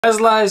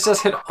Tesla has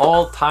just hit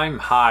all-time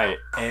high.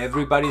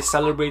 Everybody's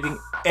celebrating,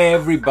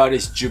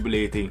 everybody's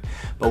jubilating.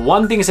 But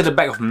one thing is at the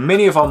back of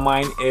many of our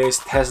mind is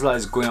Tesla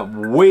is going up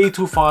way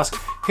too fast,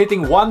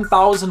 hitting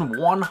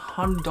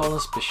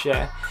 $1,100 per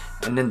share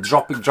and then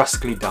dropping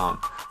drastically down.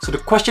 So the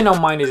question in our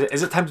mind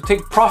is it time to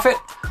take profit,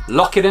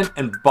 lock it in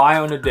and buy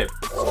on the dip?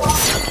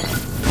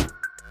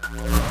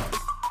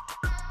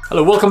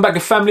 Hello, welcome back to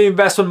Family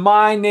Investment.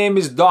 My name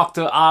is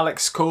Dr.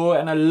 Alexkohyt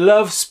and I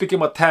love speaking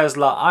about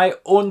Tesla. I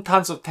own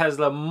tons of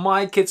Tesla.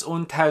 My kids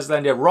own Tesla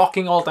and they're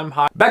rocking all-time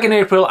high. Back in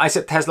April, I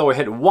said Tesla will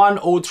hit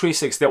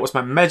 1036. That was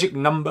my magic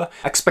number.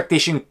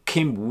 Expectation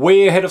came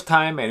way ahead of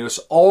time and it was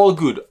all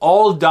good.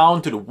 All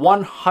down to the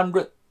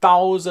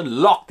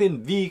 100,000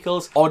 locked-in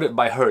vehicles ordered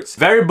by Hertz.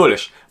 Very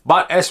bullish.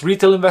 But as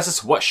retail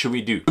investors, what should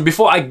we do?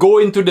 Before I go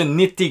into the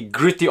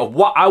nitty-gritty of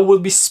what I will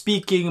be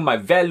speaking, my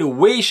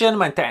valuation,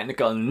 my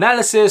technical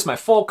analysis, my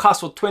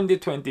forecast for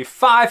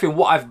 2025 and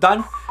what I've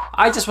done,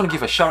 I just want to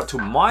give a shout out to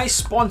my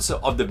sponsor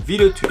of the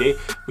video today,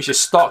 which is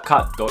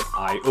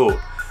stockcard.io.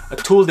 A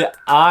tool that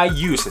I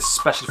use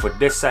especially for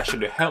this session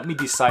to help me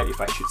decide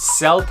if I should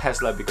sell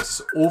Tesla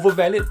because it's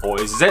overvalued or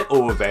is it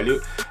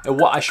overvalued, and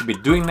what I should be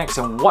doing next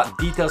and what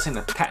details in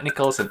the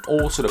technicals and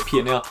also the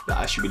P&L that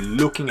I should be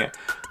looking at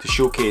to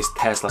showcase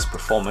Tesla's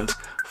performance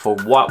for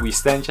what we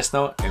stand just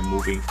now and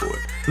moving forward.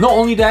 Not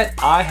only that,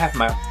 I have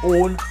my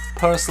own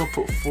personal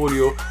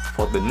portfolio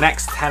for the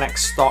next 10x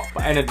stock.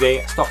 But at the end of the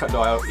day,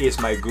 stockcard.io is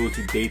my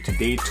go-to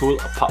day-to-day tool.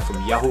 Apart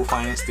from Yahoo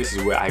Finance, this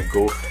is where I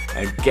go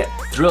and get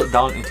drilled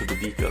down into the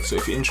details. So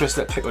if you're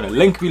interested, click on the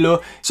link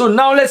below. So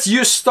now let's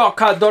use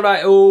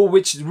stockcard.io,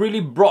 which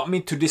really brought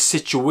me to this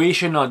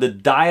situation or the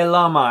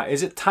dilemma.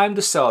 Is it time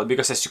to sell?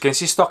 Because as you can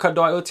see,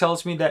 stockcard.io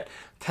tells me that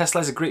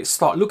Tesla is a great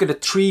stock. Look at the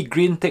 3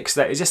 green ticks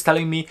there. It's just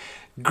telling me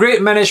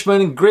great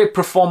management, great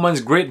performance,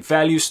 great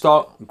value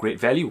stock. Great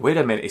value? Wait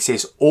a minute. It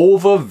says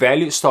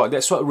overvalued stock.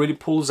 That's what really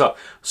pulls up.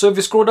 So if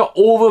you scroll down,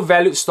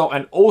 overvalued stock,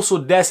 and also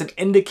there's an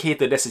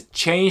indicator, there's a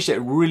change that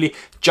really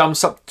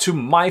jumps up to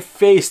my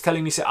face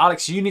telling me, say,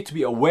 Alex, you need to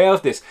be aware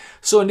of this.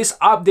 So in this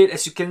update,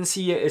 as you can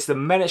see here, is the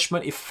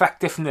management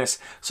effectiveness.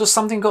 So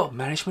something called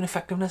management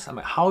effectiveness. I'm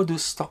like, how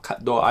does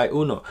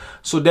stockcard.io know?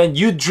 So then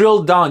you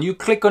drill down, you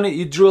click on it,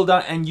 you drill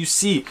down, and you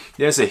see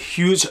there's a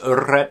huge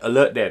red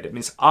alert there. That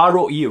means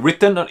ROE,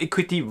 return on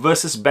equity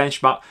versus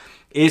benchmark,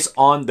 is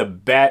on the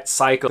bad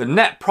cycle. The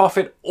net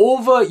profit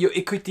over your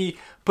equity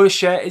per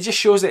share, it just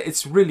shows that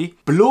it's really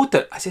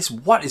bloated. I says,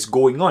 what is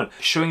going on?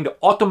 Showing the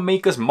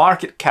automaker's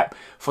market cap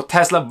for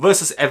Tesla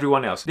versus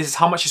everyone else. This is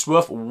how much it's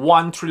worth,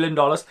 $1 trillion.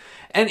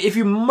 And if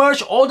you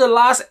merge all the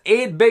last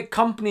 8 big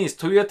companies,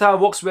 Toyota,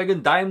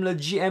 Volkswagen, Daimler,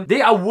 GM,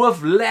 they are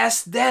worth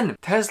less than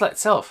Tesla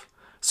itself.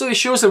 So it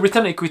shows the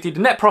return on equity, the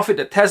net profit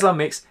that Tesla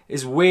makes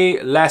is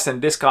way less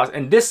than this car.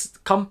 And these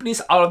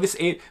companies out of this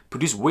 8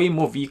 produce way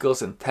more vehicles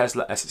than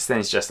Tesla as it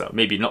stands just now.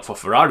 Maybe not for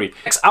Ferrari.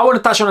 Next, I want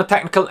to touch on the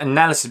technical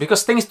analysis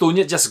because things don't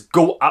just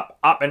go up,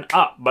 up and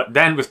up. But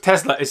then with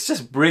Tesla, it's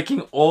just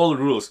breaking all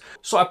rules.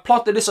 So I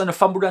plotted this on the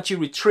Fibonacci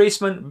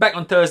retracement back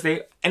on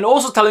Thursday and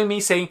also telling me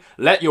saying,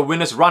 let your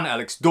winners run,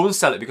 Alex. Don't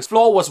sell it because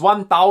floor was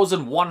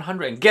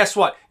 1,100 and guess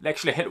what? It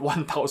actually hit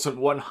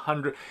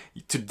 1,100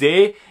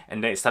 today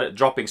and then it started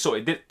dropping. So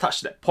it did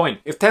touch that point.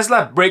 If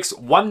Tesla breaks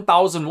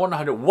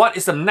 1,100, what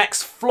is the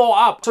next floor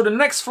up? So the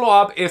next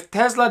floor up, if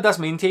Tesla does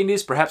maintain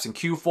this, perhaps in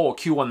Q4 or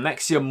Q1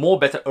 next year, more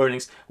better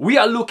earnings, we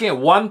are looking at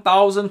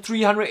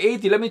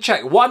 1,380. Let me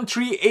check.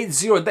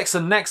 1,380. That's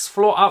the next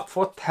floor up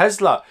for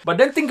Tesla. But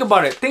then think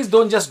about it. Things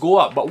don't just go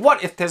up. But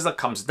what if Tesla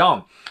comes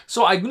down?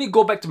 So I need to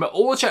go back to my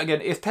old chart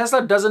again. If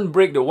Tesla doesn't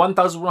break the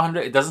 1,100,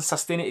 it doesn't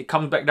sustain it, it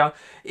comes back down,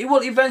 it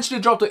will eventually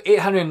drop to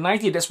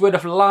 890. That's where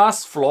the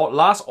last floor,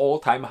 last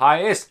all-time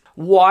high is.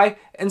 Why?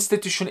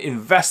 Institutional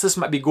investors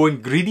might be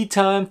going greedy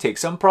time, take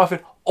some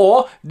profit,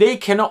 or they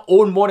cannot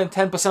own more than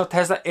 10% of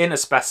Tesla in a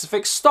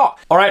specific stock.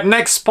 Alright,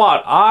 next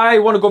part. I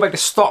want to go back to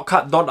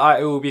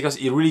stockcard.io because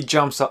it really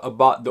jumps up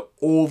about the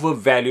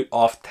overvalue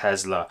of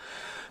Tesla.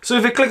 So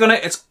if you click on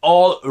it, it's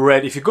all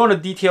red. If you go on the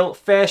detail,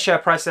 fair share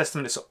price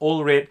estimate, it's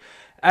all red.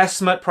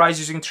 Estimate price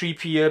using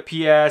 3P,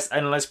 PS,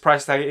 analyzed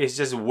price target is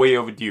just way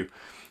overdue.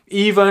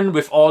 Even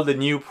with all the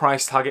new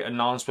price target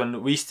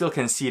announcement, we still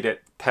can see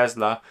that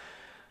Tesla,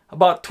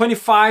 about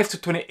 25 to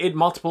 28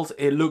 multiples,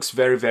 it looks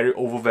very, very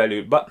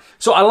overvalued. But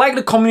so I like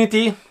the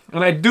community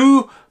and I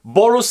do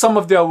borrow some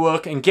of their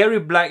work, and Gary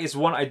Black is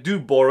one I do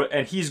borrow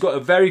and he's got a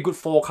very good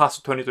forecast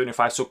for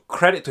 2025. So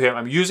credit to him.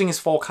 I'm using his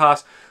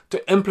forecast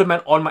to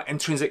implement on my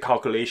intrinsic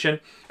calculation.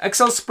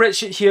 Excel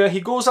spreadsheet here,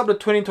 he goes up to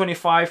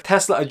 2025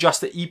 Tesla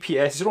adjusted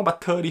EPS, he's around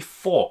about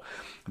 34.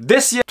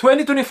 This year,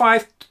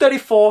 2025,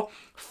 34,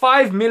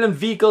 5 million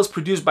vehicles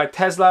produced by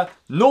Tesla,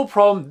 no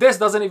problem. This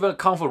doesn't even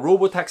account for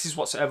robo-taxis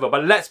whatsoever,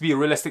 but let's be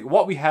realistic.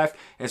 What we have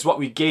is what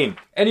we gain.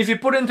 And if you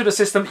put into the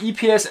system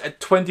EPS at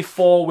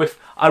 24 with,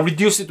 I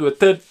reduced it to a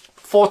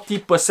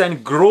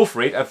 40% growth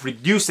rate. I've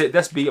reduced it,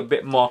 let's be a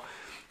bit more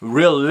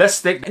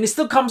realistic. And it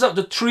still comes up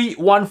to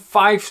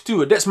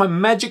 3152. That's my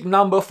magic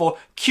number for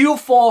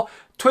Q4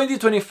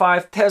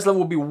 2025, Tesla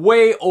will be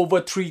way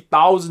over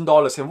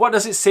 $3,000. And what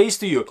does it say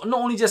to you?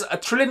 Not only just a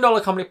 $1 trillion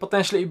company,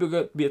 potentially it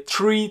will be a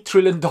 $3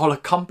 trillion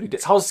company.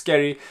 That's how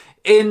scary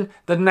in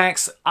the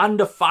next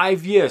under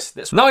 5 years.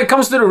 Now it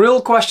comes to the real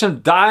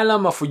question,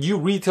 dilemma for you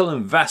retail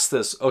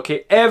investors.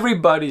 Okay,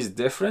 everybody's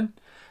different.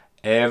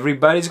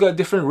 Everybody's got a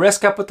different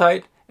risk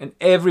appetite. And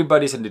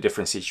everybody's in a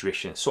different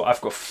situation. So I've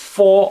got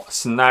 4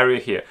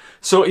 scenarios here.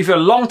 So if you're a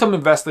long-term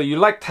investor, you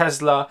like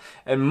Tesla,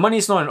 and money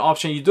is not an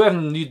option, you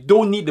don't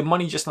need the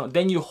money just now,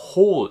 then you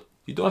hold.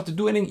 You don't have to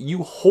do anything,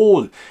 you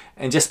hold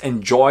and just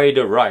enjoy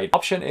the ride.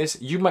 Option is,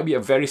 you might be a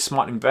very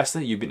smart investor,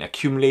 you've been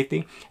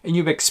accumulating and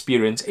you've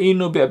experienced and you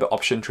know a bit about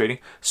option trading.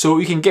 So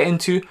you can get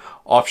into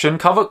option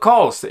covered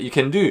calls that you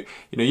can do.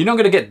 You know, you're not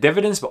gonna get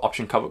dividends, but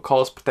option covered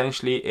calls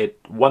potentially at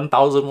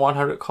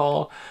 1,100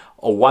 call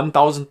or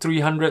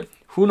 1,300.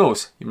 Who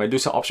knows? You might do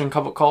some option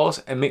covered calls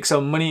and make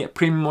some money at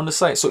premium on the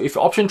side. So if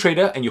you're an option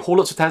trader and you hold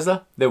lots of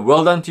Tesla, then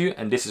well done to you,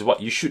 and this is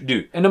what you should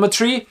do. And number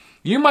 3,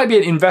 you might be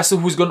an investor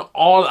who's gone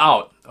all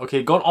out.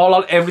 Okay, gone all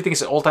out, everything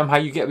is at all-time high,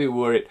 you get a bit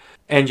worried,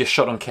 and you're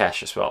short on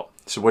cash as well.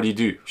 So what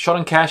do? Short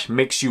on cash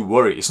makes you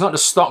worry. It's not the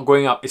stock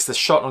going up, it's the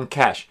short on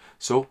cash.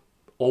 So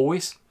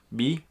always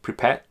be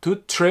prepared to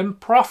trim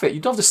profit. You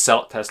don't have to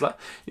sell out Tesla.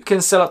 You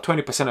can sell out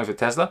 20% of your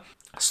Tesla.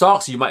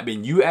 Stocks, you might be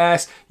in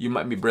US, you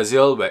might be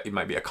Brazil, where it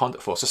might be accounted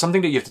for. So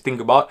something that you have to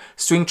think about.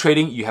 Swing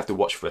trading, you have to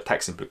watch for a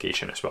tax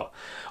implication as well.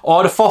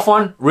 Or the 4th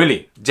one,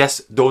 really,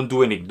 just don't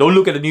do anything. Don't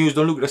look at the news,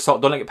 don't look at the stock,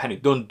 don't get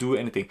panic, don't do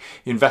anything.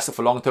 Invest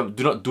for long term,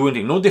 do not do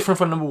anything. No different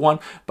from number 1,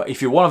 but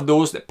if you're one of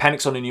those that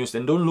panics on the news,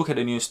 then don't look at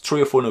the news, throw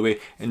your phone away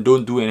and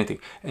don't do anything.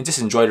 And just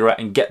enjoy the ride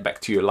and get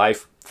back to your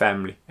life,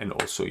 family, and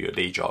also your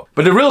day job.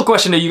 But the real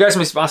question that you guys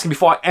must be asking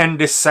before I end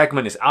this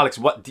segment is, Alex,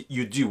 what did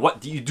you do?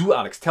 What did you do,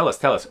 Alex? Tell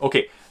us.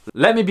 Okay,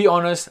 let me be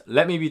honest,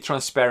 let me be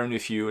transparent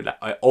with you, like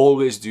I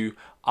always do.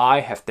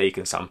 I have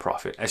taken some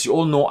profit. As you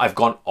all know, I've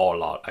gone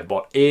all out. I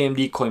bought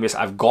AMD, CoinBase,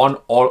 I've gone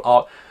all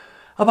out.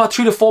 About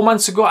 3 to 4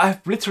 months ago,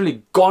 I've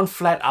literally gone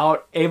flat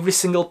out. Every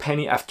single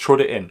penny I've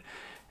thrown it in.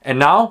 And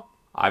now,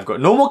 I've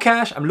got no more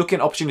cash. I'm looking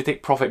at opportunity to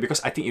take profit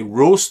because I think it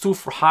rose too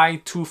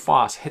high, too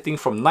fast, hitting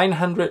from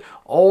 900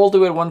 all the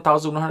way to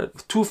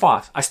 1,100, too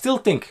fast. I still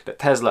think that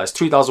Tesla is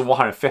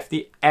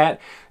 3,150 at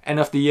end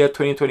of the year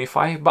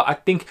 2025, but I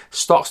think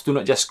stocks do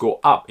not just go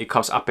up, it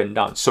comes up and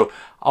down. So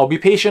I'll be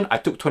patient. I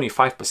took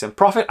 25%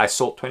 profit. I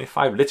sold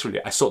 25, literally.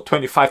 I sold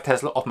 25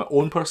 Tesla of my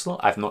own personal.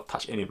 I've not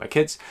touched any of my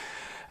kids.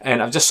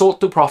 And I've just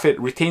sold to profit,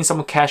 retained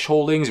some cash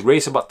holdings,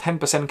 raised about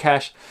 10%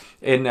 cash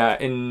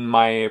in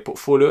my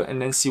portfolio, and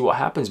then see what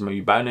happens.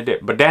 Maybe buy on a dip.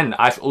 But then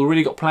I've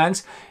already got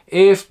plans.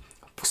 If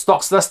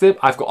stocks does dip,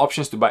 I've got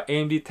options to buy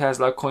AMD,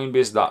 Tesla,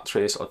 CoinBase,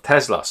 Darktrace, or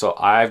Tesla. So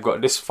I've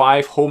got this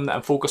 5 home that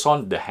I'm focused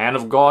on, the hand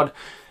of God,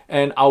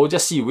 and I will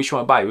just see which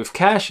one I buy. With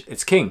cash,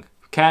 it's king.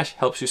 Cash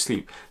helps you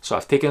sleep. So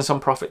I've taken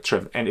some profit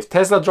trim. And if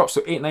Tesla drops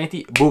to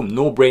 890, boom,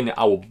 no brainer,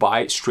 I will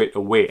buy it straight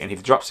away. And if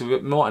it drops a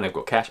bit more and I've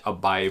got cash, I'll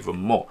buy even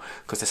more.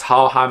 Because that's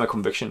how high my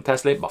conviction in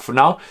Tesla. But for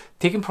now,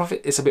 taking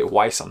profit is a bit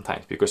wise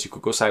sometimes because you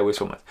could go sideways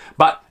for months.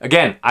 But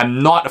again, I'm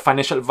not a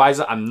financial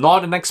advisor. I'm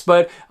not an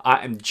expert.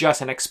 I am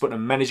just an expert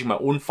on managing my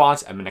own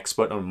funds. I'm an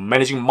expert on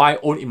managing my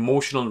own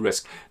emotional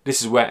risk.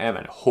 This is where I am,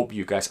 and I hope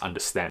you guys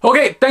understand.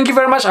 Okay, thank you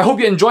very much. I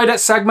hope you enjoyed that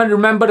segment.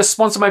 Remember to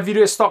sponsor my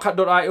video at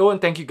stockhut.io, and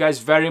thank you guys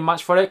very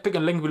much for it. Click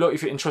on the link below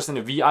if you're interested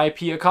in the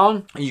VIP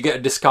account. You get a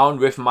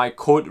discount with my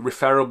code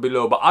referral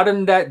below. But other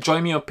than that,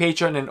 join me on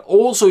Patreon, and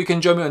also you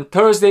can join me on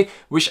Thursday,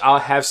 which I'll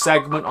have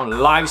segment on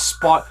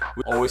LiveSpot.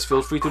 Always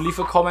feel free to leave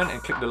a comment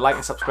and click the like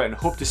and subscribe, and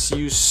hope to see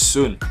you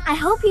soon. I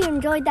hope you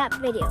enjoyed that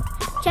video.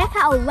 Check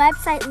out our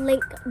website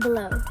link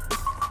below.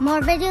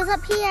 More videos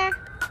up here.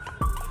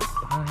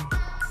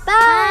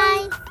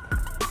 Bye. Bye.